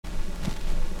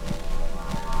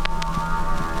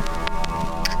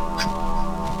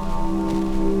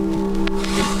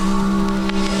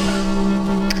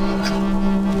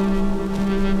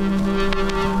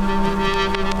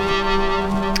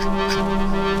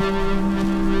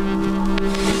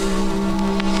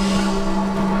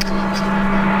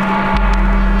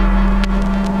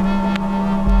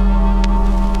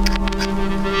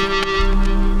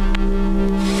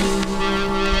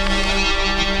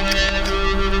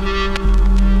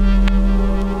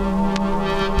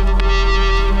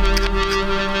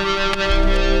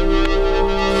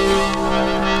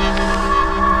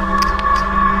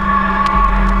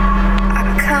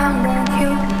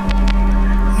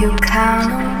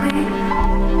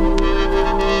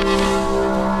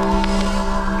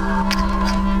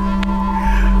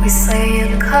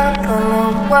couple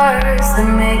of words that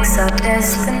makes our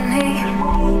destiny.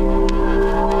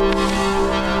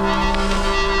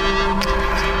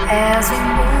 As we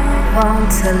move on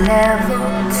to level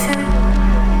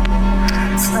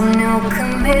 2, some new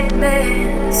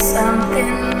commitment,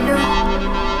 something new.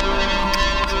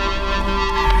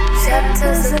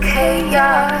 Chapters of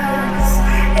chaos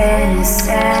and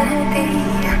insanity,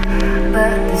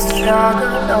 but the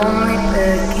struggle only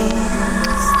begins.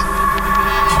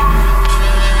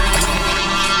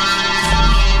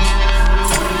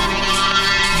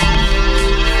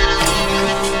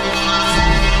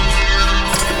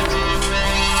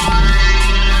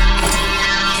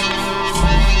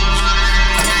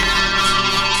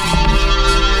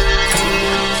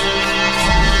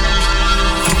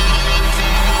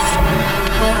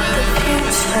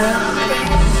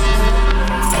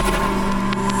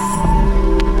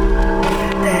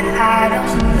 That I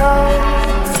don't know,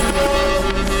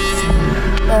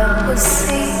 but we'll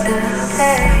see the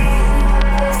day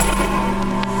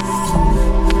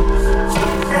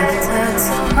after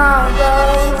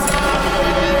tomorrow.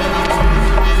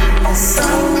 It's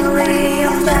only a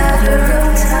matter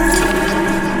of time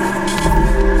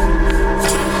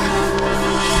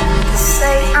to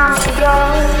say I'm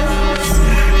yours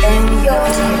and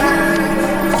you're mine.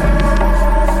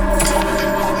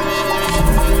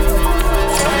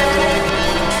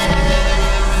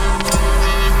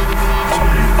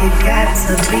 You got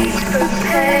to be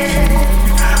prepared.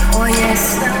 Oh yes,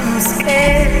 I'm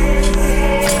scared.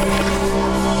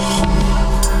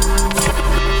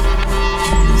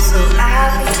 So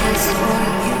obvious for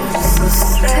you, so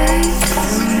straight to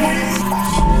me.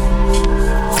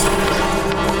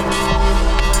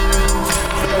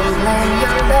 Don't blame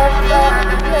your lover,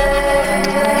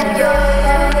 blame your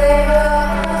love.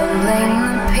 Don't blame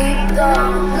the people,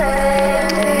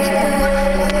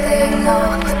 they know.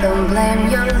 Don't blame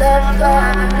your lover,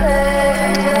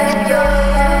 blame your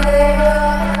love.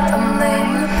 Don't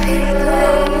blame the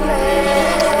people,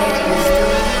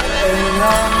 they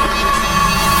know.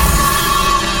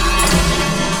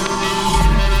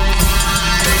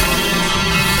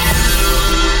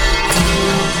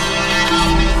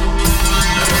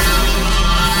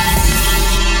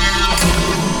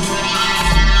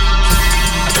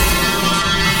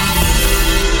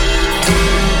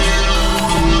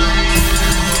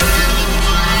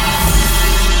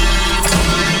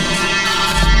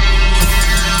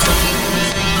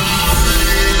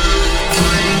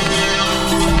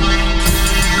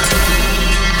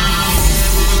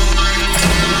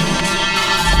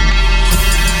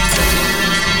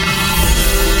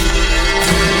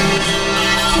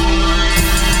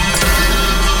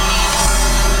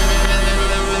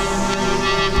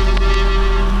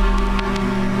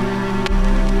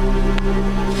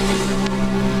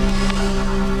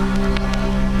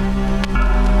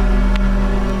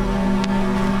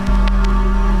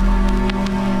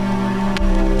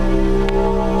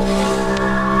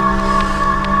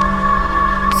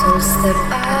 Step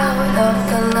out of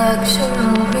the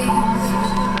luxury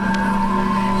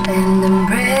and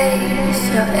embrace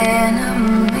your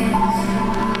enemies.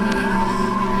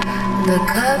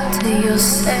 Look up to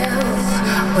yourself,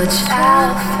 watch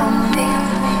out for me.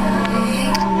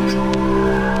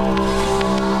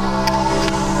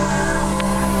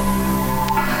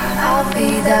 I'll be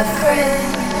that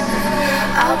friend,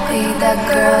 I'll be that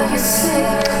girl you see.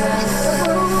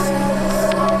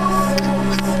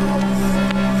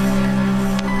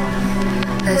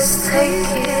 Let's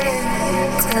take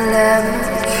it to level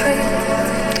 3.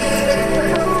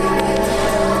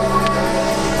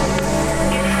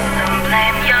 Don't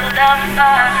blame your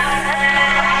lover,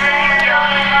 blame your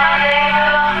mother.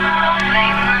 Don't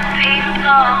blame the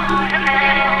people,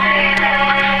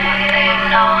 they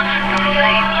know. Don't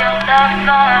blame your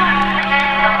lover.